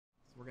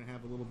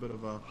have a little bit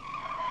of a...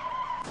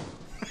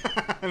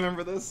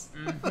 Remember this?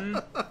 Mm-hmm.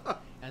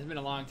 It's been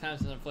a long time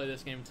since I've played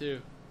this game,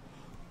 too.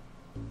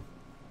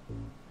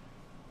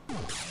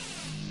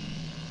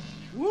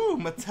 Woo!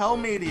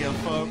 Mattel Media,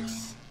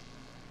 folks.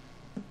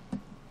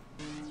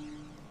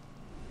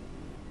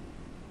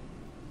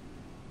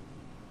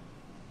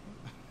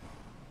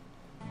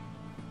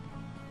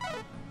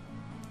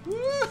 Woo!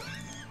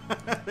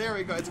 There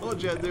we go. I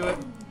told you I'd do it.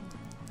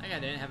 That guy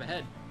didn't have a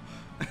head.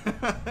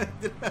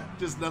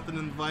 Just nothing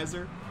in the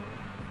visor.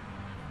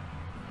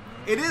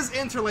 It is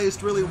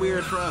interlaced really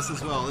weird for us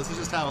as well. This is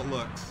just how it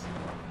looks.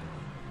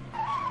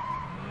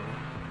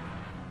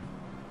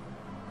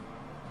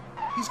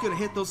 He's gonna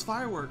hit those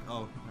fireworks.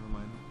 Oh, never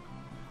mind.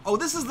 Oh,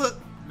 this is the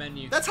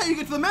menu. That's how you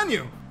get to the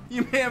menu.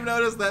 You may have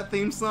noticed that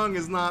theme song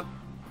is not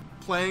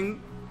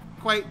playing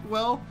quite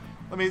well.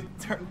 Let me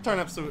turn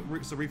up so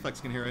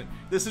Reflex can hear it.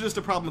 This is just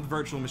a problem with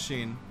Virtual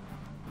Machine.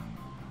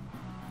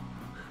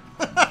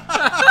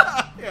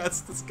 Yeah,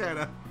 it's kind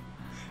of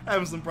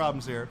having some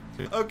problems here.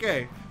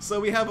 Okay, so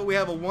we have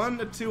a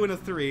 1, a 2, and a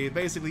 3.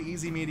 Basically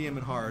easy, medium,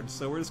 and hard.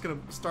 So we're just gonna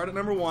start at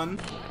number 1.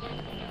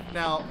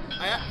 Now,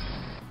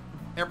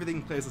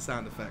 everything plays a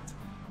sound effect.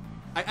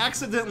 I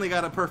accidentally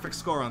got a perfect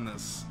score on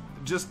this,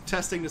 just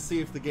testing to see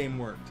if the game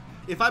worked.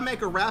 If I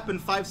make a rap in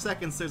 5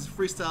 seconds, there's a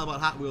freestyle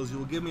about Hot Wheels, you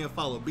will give me a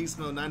follow. Beast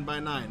Mode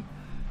 9x9.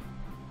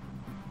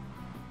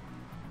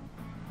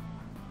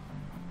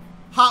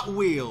 Hot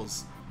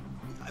Wheels.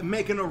 I'm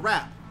making a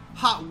rap.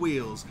 Hot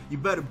Wheels. You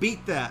better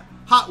beat that.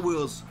 Hot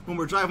Wheels. When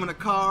we're driving a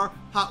car,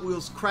 Hot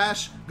Wheels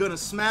crash. Gonna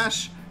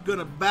smash.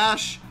 Gonna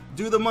bash.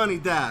 Do the money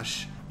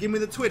dash. Give me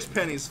the Twitch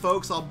pennies,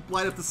 folks. I'll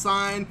light up the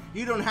sign.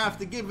 You don't have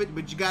to give it,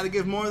 but you gotta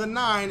give more than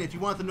 9 if you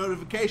want the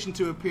notification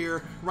to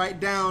appear right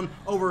down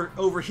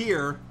over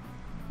here.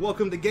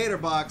 Welcome to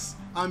Gatorbox.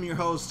 I'm your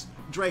host,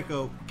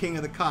 Draco, King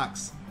of the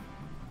Cocks.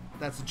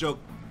 That's a joke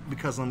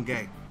because I'm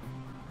gay.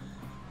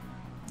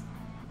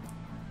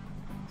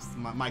 It's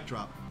my mic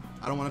drop.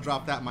 I don't want to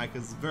drop that mic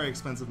because it's a very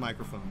expensive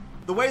microphone.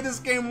 The way this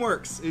game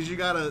works is you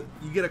get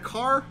a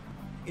car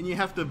and you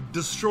have to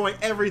destroy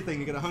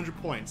everything. You get 100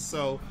 points.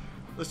 So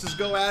let's just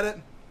go at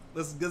it.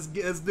 Let's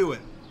do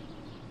it.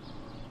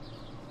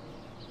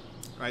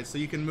 All right, so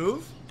you can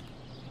move,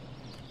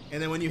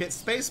 and then when you hit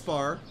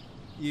spacebar,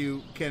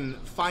 you can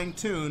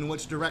fine-tune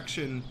which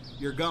direction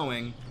you're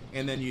going,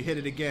 and then you hit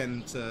it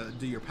again to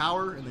do your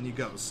power, and then you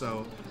go.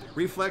 So,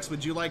 Reflex,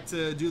 would you like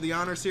to do the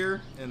honors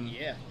here? And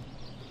yeah.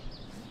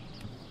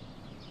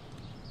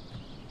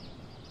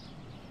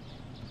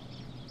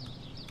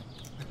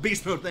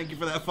 Beast Mode, thank you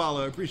for that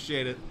follow. I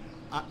appreciate it.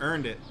 I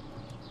earned it.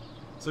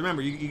 So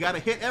remember, you got to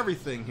hit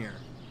everything here.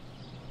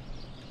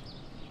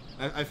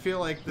 I feel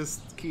like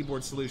this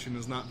keyboard solution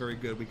is not very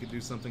good. We could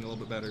do something a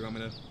little bit better. You want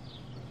me to...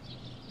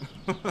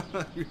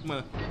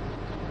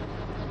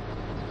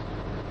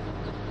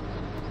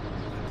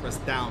 Press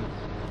down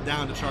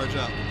to charge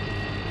up.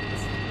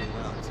 That's really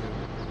loud too.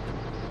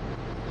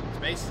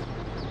 Space?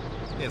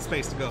 Yeah,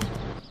 space to go.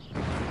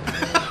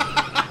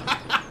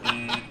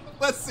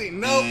 Let's see.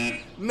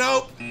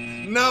 Nope.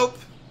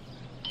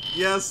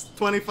 Yes,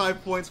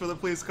 25 points for the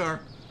police car.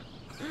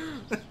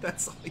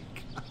 That's all you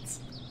got.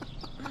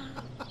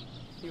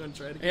 You want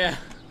to try it again?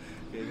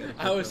 Yeah.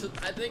 I was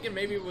thinking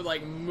maybe it would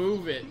like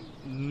move it.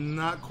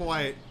 Not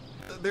quite.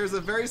 There's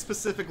a very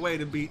specific way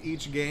to beat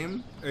each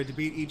game, or to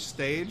beat each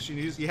stage.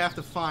 You have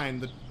to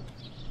find the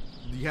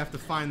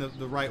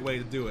right way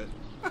to do it.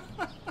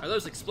 Are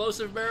those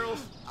explosive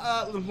barrels?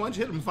 Why don't you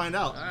hit them and find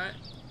out? All right.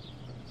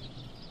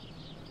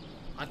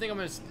 I think I'm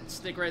gonna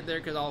stick right there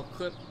because I'll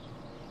clip.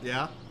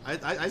 Yeah,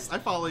 I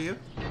follow you.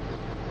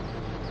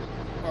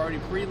 Already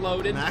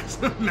preloaded.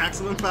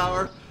 Maximum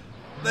power.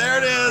 There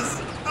it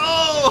is.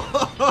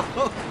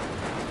 Oh!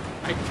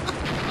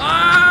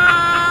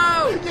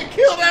 Oh! You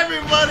killed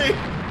everybody.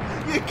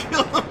 You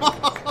killed them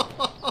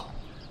all.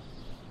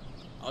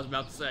 I was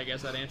about to say, I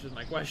guess that answers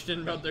my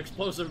question about the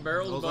explosive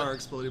barrels. Those are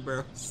exploding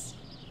barrels.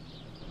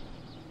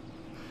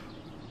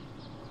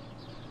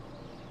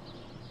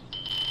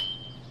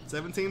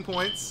 $17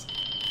 points.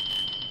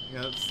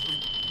 Yeah, it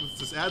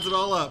just adds it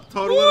all up.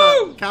 Total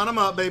it up. Count them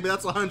up, baby.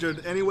 That's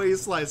 100. Any way you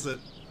slice it.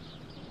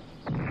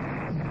 You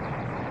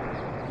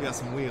got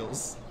some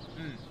wheels.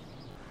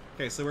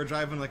 Okay, so we're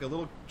driving like a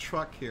little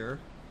truck here.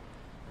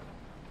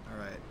 All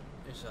right.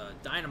 There's a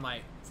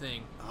dynamite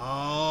thing.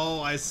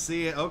 Oh, I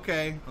see it.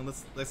 Okay, well,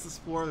 let's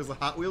explore. There's a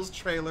Hot Wheels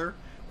trailer.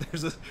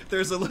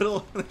 There's a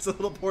little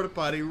porta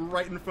potty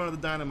right in front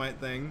of the dynamite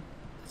thing.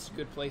 It's a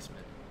good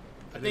placement.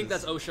 I think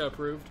that's OSHA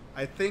approved.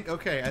 I think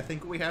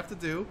what we have to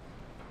do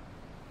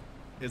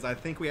is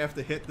we have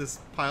to hit this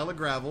pile of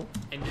gravel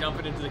and jump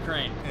it into the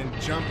crane. And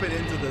jump it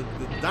into the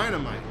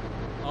dynamite.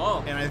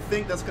 Oh. And I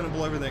think that's gonna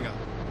blow everything up.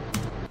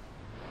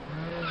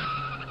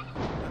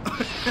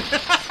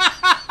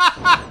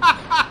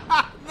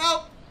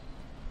 Nope.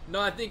 No,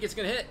 I think it's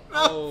gonna hit.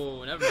 No.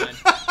 Oh, never mind.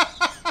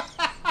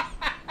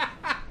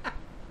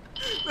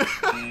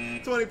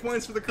 20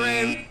 points for the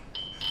crane.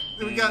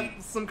 We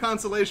got some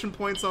consolation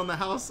points on the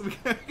house. We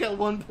got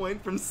 1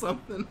 point from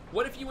something.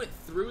 What if you went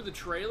through the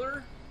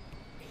trailer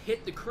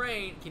hit the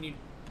crane. Can you?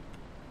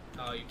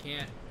 Oh, you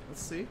can't.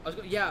 Let's see. I was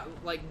going. Yeah,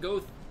 like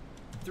go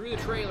through the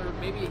trailer.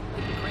 Maybe hit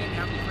the crane and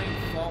have the crane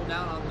fall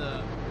down on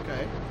the.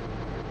 Okay.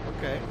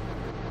 Okay.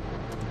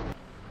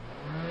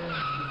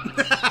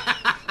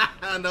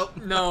 Nope.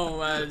 No,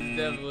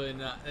 definitely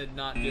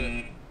not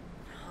do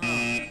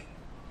it.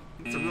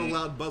 It's a real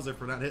loud buzzer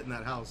for not hitting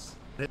that house.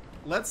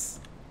 Let's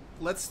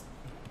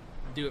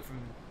do it from.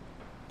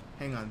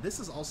 Hang on. This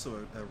is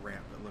also a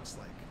ramp. It looks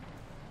like.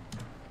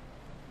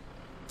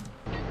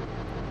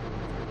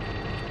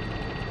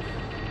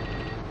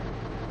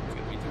 It's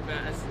gonna be too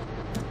fast.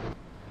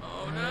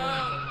 Oh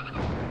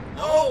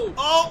no! Oh!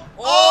 Oh!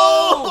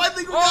 Oh! I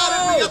think we got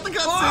it. We got the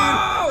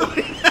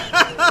cutscene.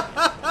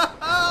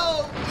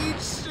 Oh!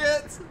 Eat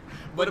shit.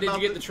 But did you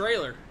get the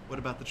trailer? What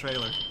about the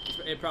trailer?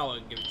 It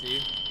probably wouldn't give it to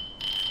you.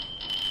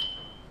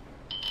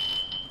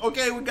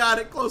 Okay, we got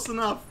it. Close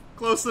enough.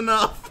 Close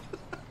enough.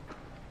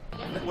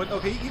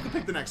 Okay, you can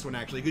pick the next one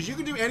actually, because you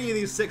can do any of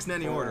these 6 in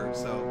any order.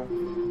 So.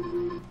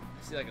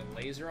 See like a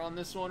laser on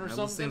this one or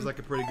something? This seems like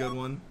a pretty good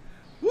one.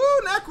 Woo,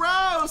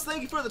 Necros!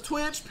 Thank you for the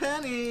Twitch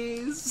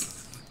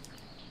pennies.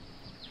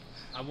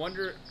 I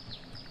wonder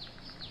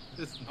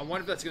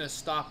if that's gonna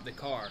stop the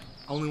car.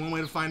 Only one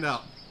way to find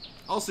out.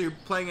 Also, you're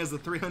playing as the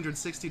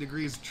 360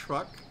 degrees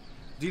truck.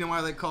 Do you know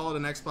why they call it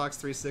an Xbox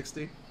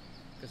 360?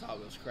 Because Hot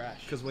Wheels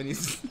crash. Because when you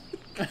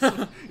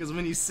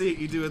see it,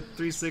 you do a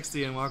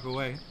 360 and walk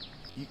away.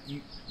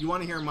 You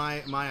want to hear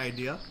my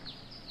idea?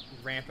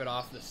 Ramp it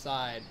off the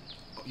side.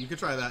 You could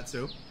try that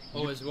too.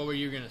 What were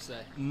you gonna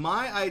say?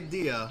 My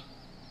idea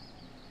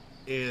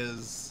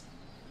is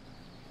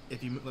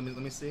if you let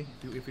me see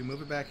if we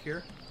move it back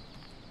here.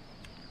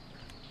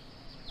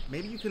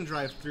 Maybe you can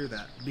drive through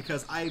that,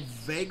 because I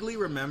vaguely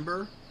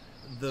remember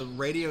the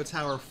radio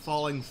tower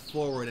falling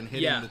forward and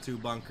hitting the 2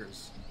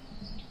 bunkers.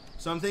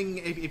 So I'm thinking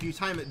if you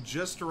time it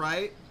just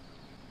right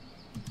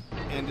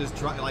and just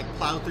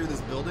plow through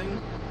this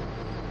building.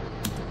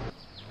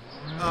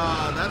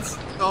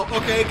 Oh,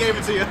 okay, it gave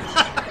it to you.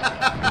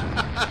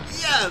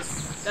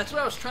 Yes. That's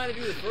what I was trying to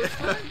do the first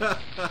time.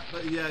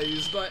 Yeah,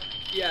 but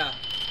yeah.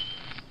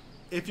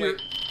 If you're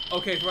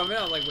okay for a minute,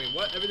 I was like, wait,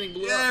 what? Everything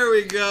blew up. There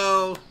we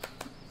go.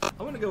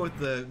 I'm gonna go with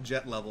the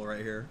jet level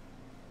right here.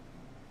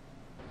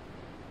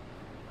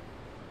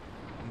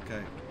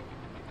 Okay.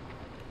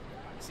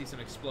 I see some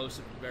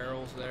explosive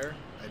barrels there.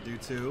 I do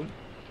too.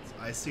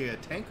 I see a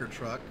tanker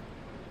truck.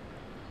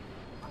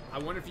 I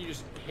wonder if you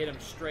just hit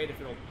them straight,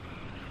 if it'll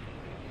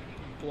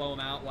blow them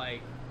out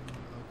like...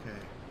 Okay.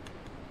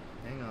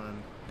 Hang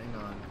on.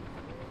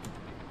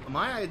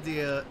 My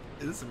idea...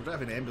 We're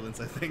driving an ambulance,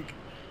 I think.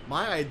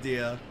 My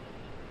idea...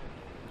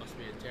 Must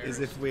be a terrorist.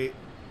 Is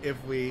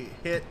if we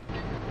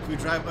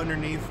drive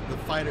underneath the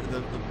fighter,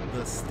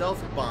 the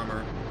stealth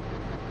bomber,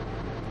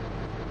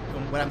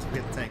 what happens if we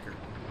hit the tanker?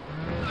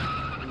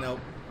 Nope.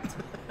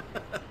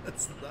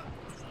 That's not...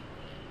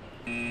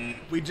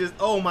 We just...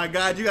 Oh my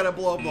god, you gotta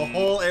blow up the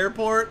whole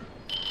airport?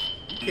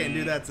 You can't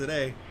do that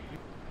today.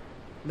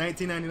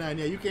 1999,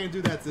 yeah, you can't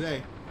do that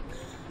today.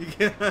 You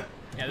can't...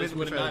 Yeah, this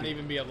would not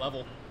even be a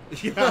level.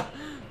 Yeah.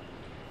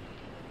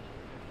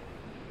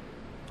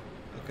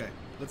 Okay,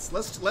 let's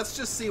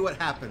just see what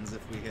happens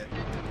if we hit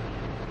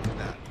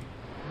that.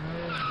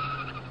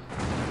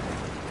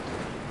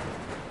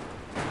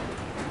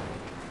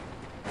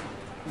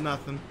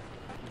 Nothing.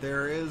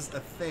 There is a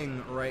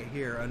thing right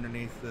here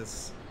underneath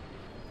this.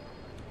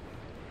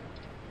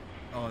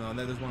 Oh no,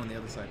 there's one on the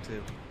other side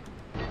too.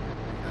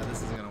 Yeah,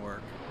 this isn't gonna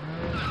work.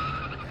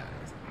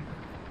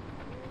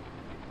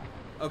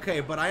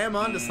 Okay, but I am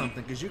onto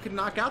something, because you can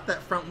knock out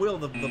that front wheel,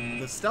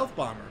 the stealth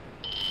bomber.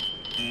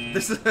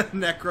 This is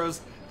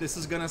Necros. This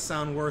is gonna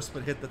sound worse,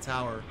 but hit the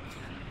tower.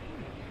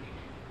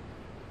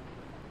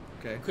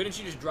 Okay. Couldn't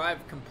you just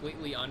drive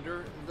completely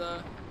under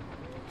the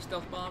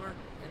stealth bomber?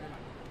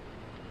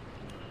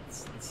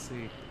 Let's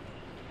see.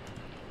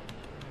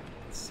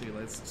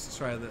 Let's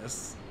try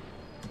this.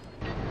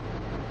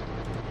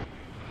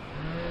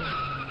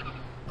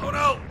 Oh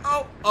no!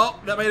 Oh!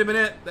 That may have been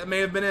it. That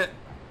may have been it.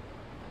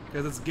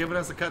 Because it's giving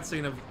us a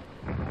cutscene of...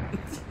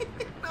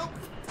 Nope.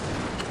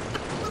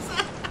 What's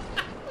that?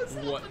 What's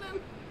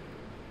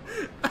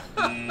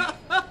happening?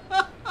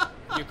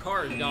 Your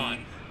car is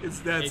gone.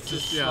 It's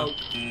just smoke.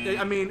 yeah.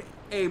 I mean,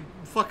 a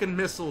fucking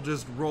missile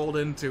just rolled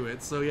into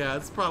it, so yeah,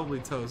 it's probably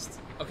toast.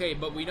 Okay,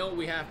 but we know what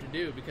we have to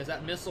do, because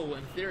that missile,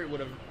 in theory, would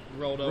have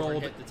rolled over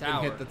and hit the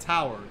tower. And hit the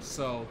tower,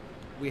 so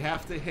we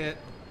have to hit...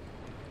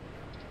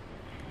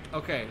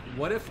 Okay,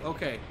 what if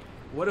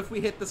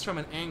we hit this from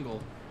an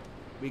angle?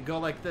 We go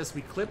like this,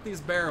 we clip these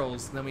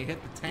barrels, and then we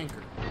hit the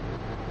tanker.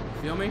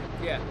 Feel me?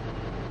 Yeah.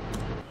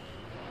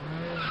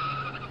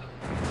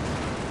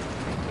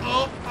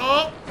 Oh!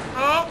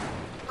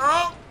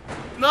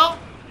 No!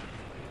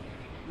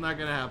 Not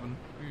gonna happen.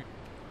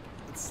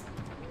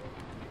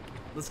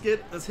 Let's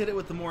hit it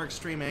with the more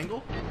extreme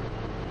angle.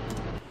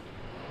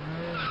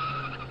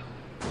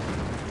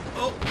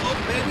 Oh,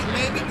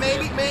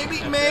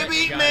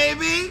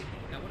 maybe.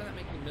 Now, wouldn't that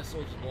make the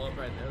missile just blow up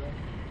right there, though?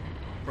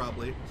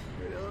 Probably.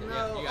 Oh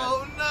no! Yeah,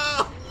 Oh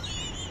no!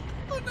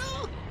 Oh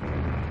no!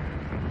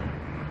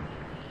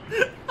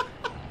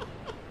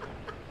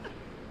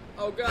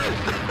 Oh god.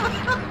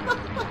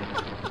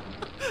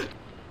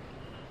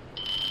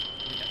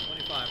 We got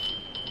 25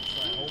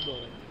 for the whole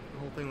building. The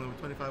whole thing with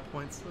 25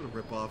 points. What a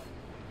rip-off.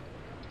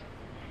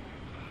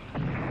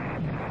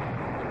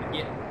 What did we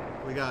get?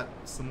 We got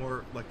some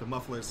more, like the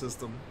muffler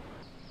system.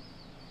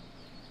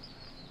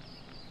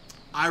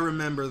 I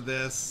remember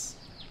this.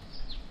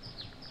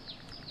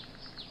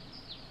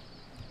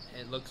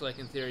 It looks like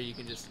in theory you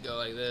can just go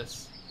like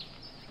this.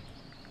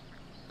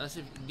 Unless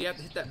if, do you have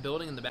to hit that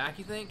building in the back,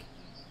 you think?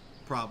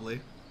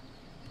 Probably.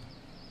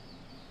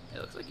 It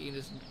looks like you can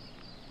just...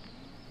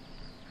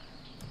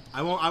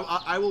 I won't.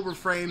 I will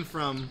refrain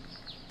from.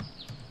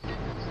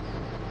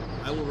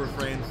 I will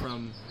refrain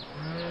from.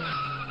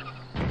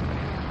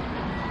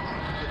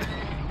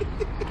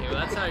 Okay, well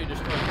that's how you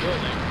destroy the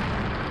building.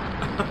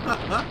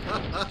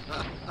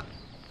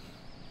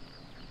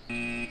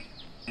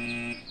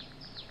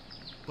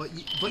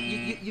 But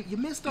you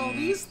missed all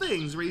these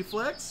things,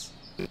 Reflex.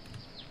 Is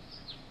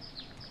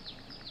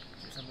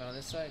there something on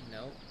this side?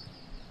 No.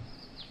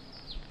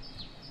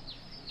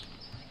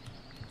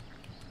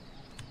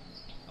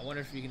 I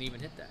wonder if you can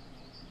even hit that.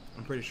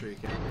 I'm pretty sure you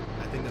can.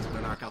 I think that's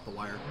gonna knock out the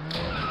wire.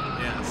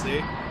 Yeah, see?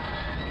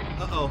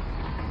 Uh-oh.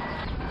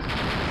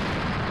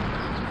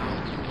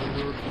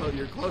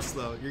 You're close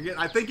though.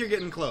 I think you're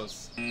getting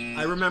close.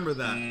 I remember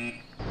that.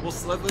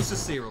 Let's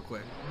just see real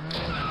quick.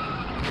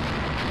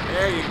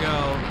 There you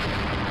go.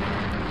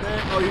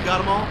 Oh, you got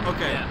them all?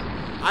 Okay.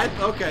 Yeah.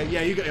 Okay.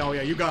 Yeah, you got. Oh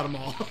yeah, you got them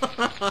all.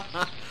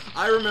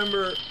 I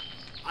remembered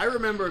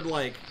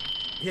like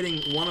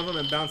hitting one of them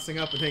and bouncing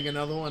up and hitting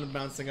another one and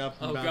bouncing up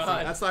and bouncing.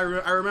 God. That's I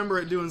remember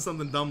it doing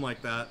something dumb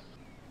like that.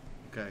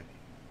 Okay.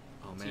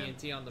 Oh man.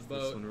 TNT on the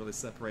boat. This one really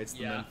separates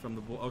the men from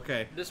the bull.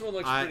 Okay. This one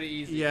looks pretty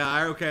easy.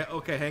 Yeah.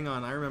 Okay. Hang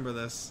on. I remember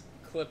this.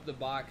 Clip the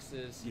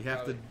boxes. You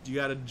have to. You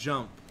got to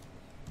jump.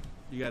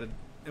 You got to.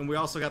 And we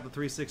also got the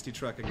 360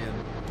 truck again.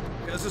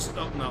 Okay, let's just.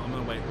 Oh no! I'm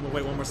gonna wait. I'm gonna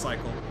wait one more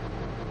cycle.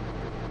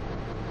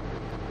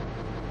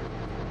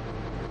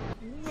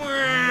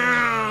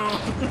 Wow!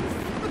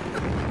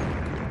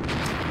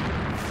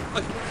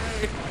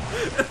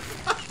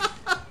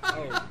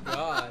 Oh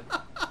god.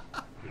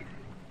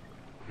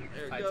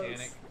 There it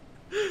Titanic.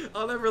 goes.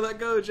 I'll never let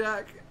go,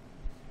 Jack.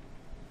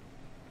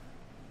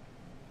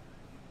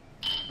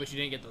 But you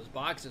didn't get those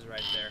boxes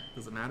right there.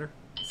 Does it matter?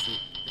 Let's see.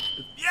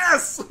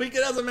 Yes! It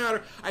doesn't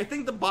matter. I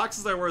think the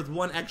boxes are worth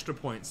 1 extra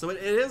point. So it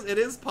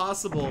is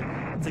possible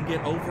to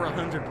get over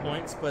 100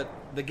 points, but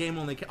the game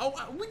only oh,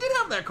 we did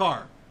have that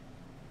car.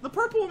 The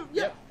purple one.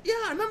 Yeah, Yep. yeah,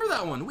 I remember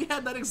that one. We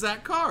had that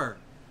exact car.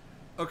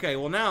 Okay,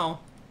 well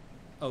now...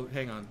 Oh,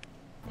 hang on.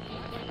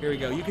 Here we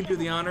go. You can do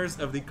the honors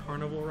of the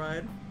carnival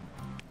ride.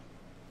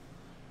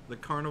 The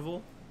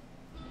carnival.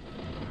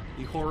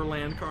 The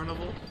Horrorland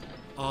Carnival.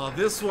 Oh,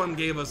 this one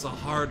gave us a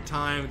hard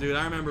time, dude.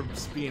 I remember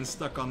being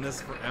stuck on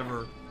this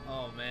forever.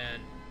 Oh man.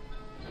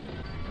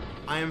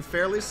 I am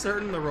fairly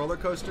certain the roller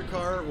coaster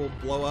car will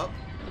blow up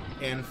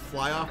and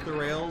fly off the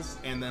rails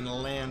and then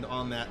land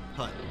on that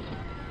hut.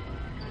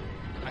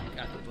 I kind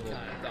of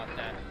thought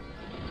that.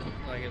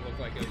 Like it looked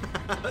like it.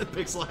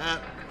 Pixel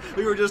hat.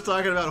 We were just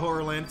talking about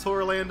Horrorland. It's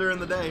Horrorland during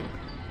the day. I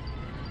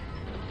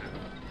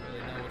don't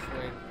really know which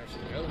way I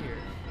should go here.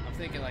 I'm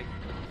thinking like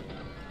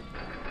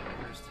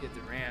just hit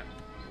the ramp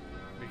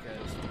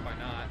because why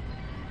not?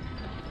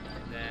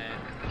 And then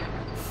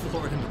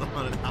Floored into the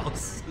haunted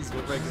house is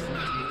what regular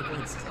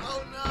unicorns.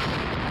 Oh no!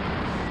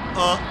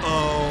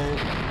 Uh-oh.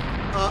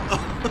 Uh-oh.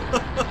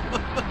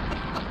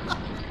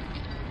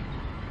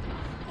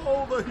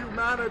 Oh, the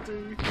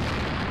humanity.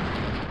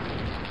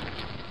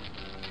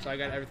 so I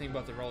got everything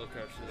but the roller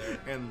coaster there.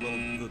 And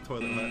the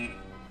toilet hut.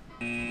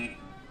 You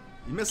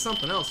missed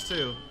something else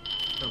too,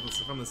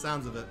 from the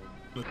sounds of it.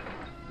 You're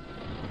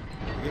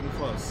getting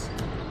close.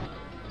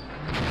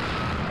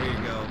 There you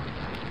go.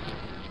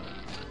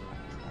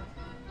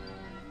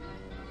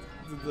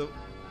 The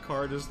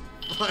car just.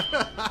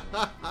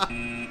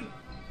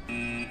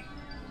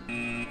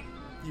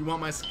 You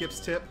want my skips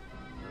tip?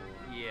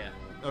 Yeah.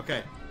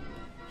 Okay.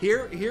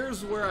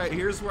 Here's where I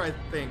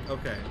think.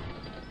 Okay.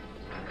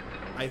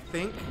 I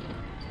think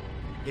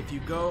if you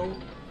go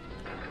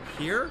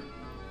here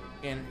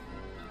and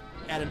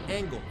at an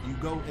angle, you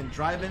go and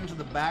drive into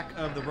the back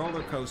of the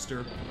roller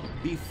coaster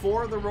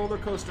before the roller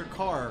coaster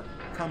car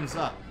comes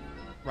up,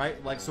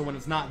 right? Like so when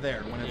it's not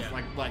there, when it's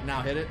like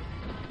now hit it.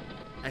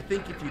 I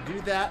think if you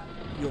do that,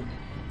 you'll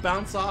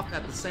bounce off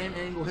at the same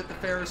angle, hit the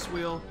Ferris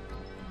wheel.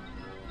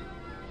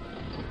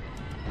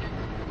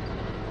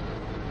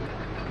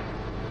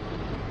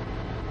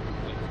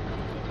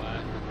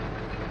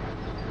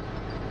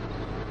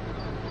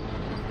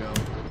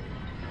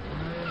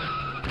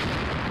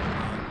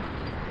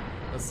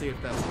 Let's see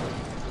if that's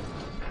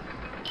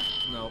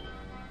no.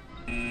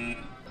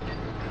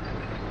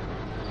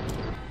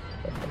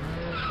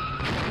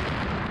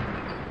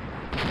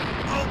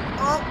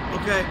 Oh,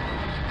 okay.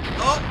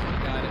 Oh,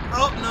 Got it.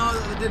 oh no,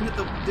 it didn't hit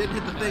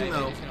the thing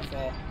though. It's gonna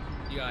fall.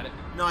 You got it.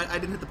 No, I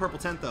didn't hit the purple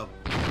tent though.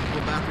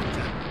 The bathroom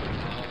tent.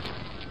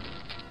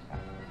 Oh.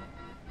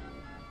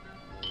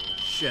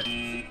 Shit.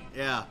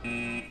 Yeah.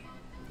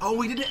 Oh,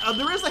 we didn't.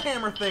 There is a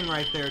hammer thing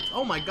right there.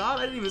 Oh my god,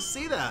 I didn't even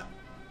see that.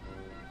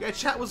 Yeah,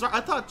 chat was right.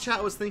 I thought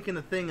chat was thinking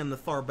the thing in the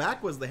far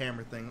back was the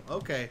hammer thing.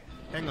 Okay,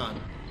 hang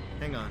on.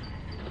 Hang on.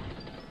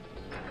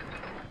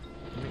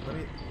 Let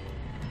me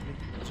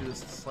do this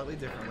slightly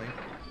differently.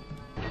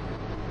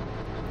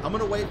 I'm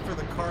gonna wait for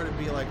the car to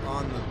be like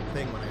on the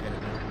thing when I hit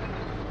it.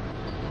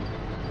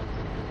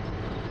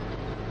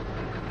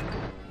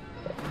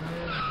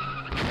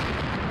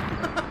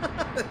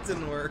 That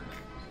didn't work.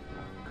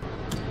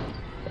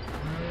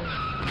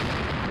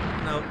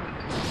 Nope.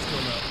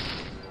 Still no.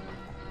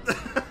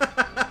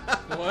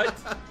 What?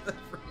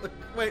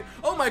 Wait.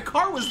 Oh, my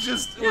car was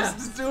just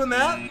doing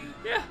that?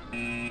 Yeah.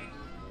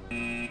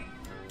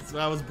 So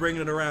I was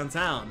bringing it around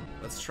town.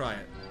 Let's try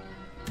it.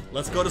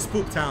 Let's go to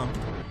Spook Town.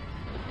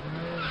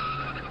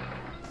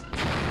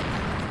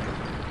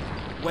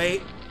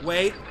 Wait.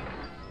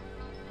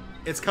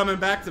 It's coming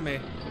back to me.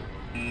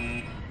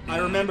 I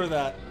remember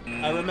that.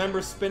 I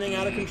remember spinning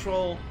out of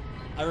control.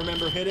 I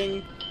remember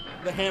hitting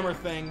the hammer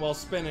thing while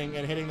spinning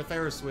and hitting the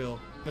Ferris wheel.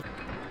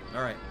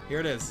 Alright, here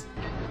it is.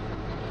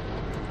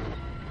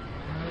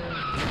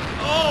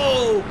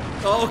 Oh!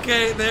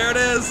 Okay, there it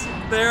is.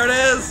 There it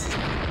is.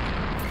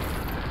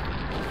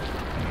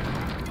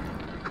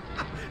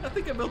 I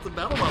think I built a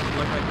battle model that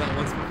looked like that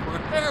once before.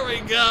 There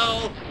we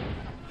go!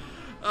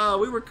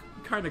 We were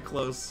kind of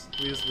close.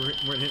 We just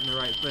weren't hitting the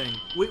right thing.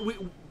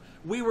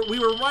 We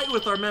were right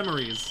with our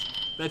memories.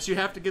 That you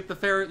have to get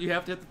the you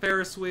have to hit the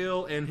Ferris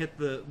wheel and hit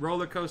the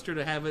roller coaster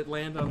to have it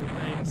land on the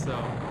thing. So,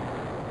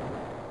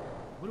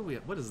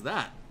 what is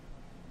that?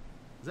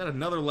 Is that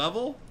another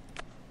level?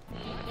 I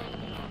don't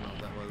know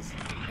what that was.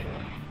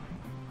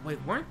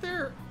 Wait, weren't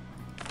there?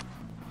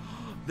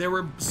 There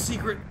were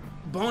secret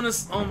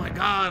bonus. Oh my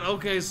god.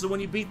 Okay, so when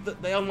you beat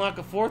they unlock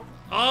a fourth.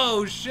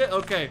 Oh shit.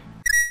 Okay.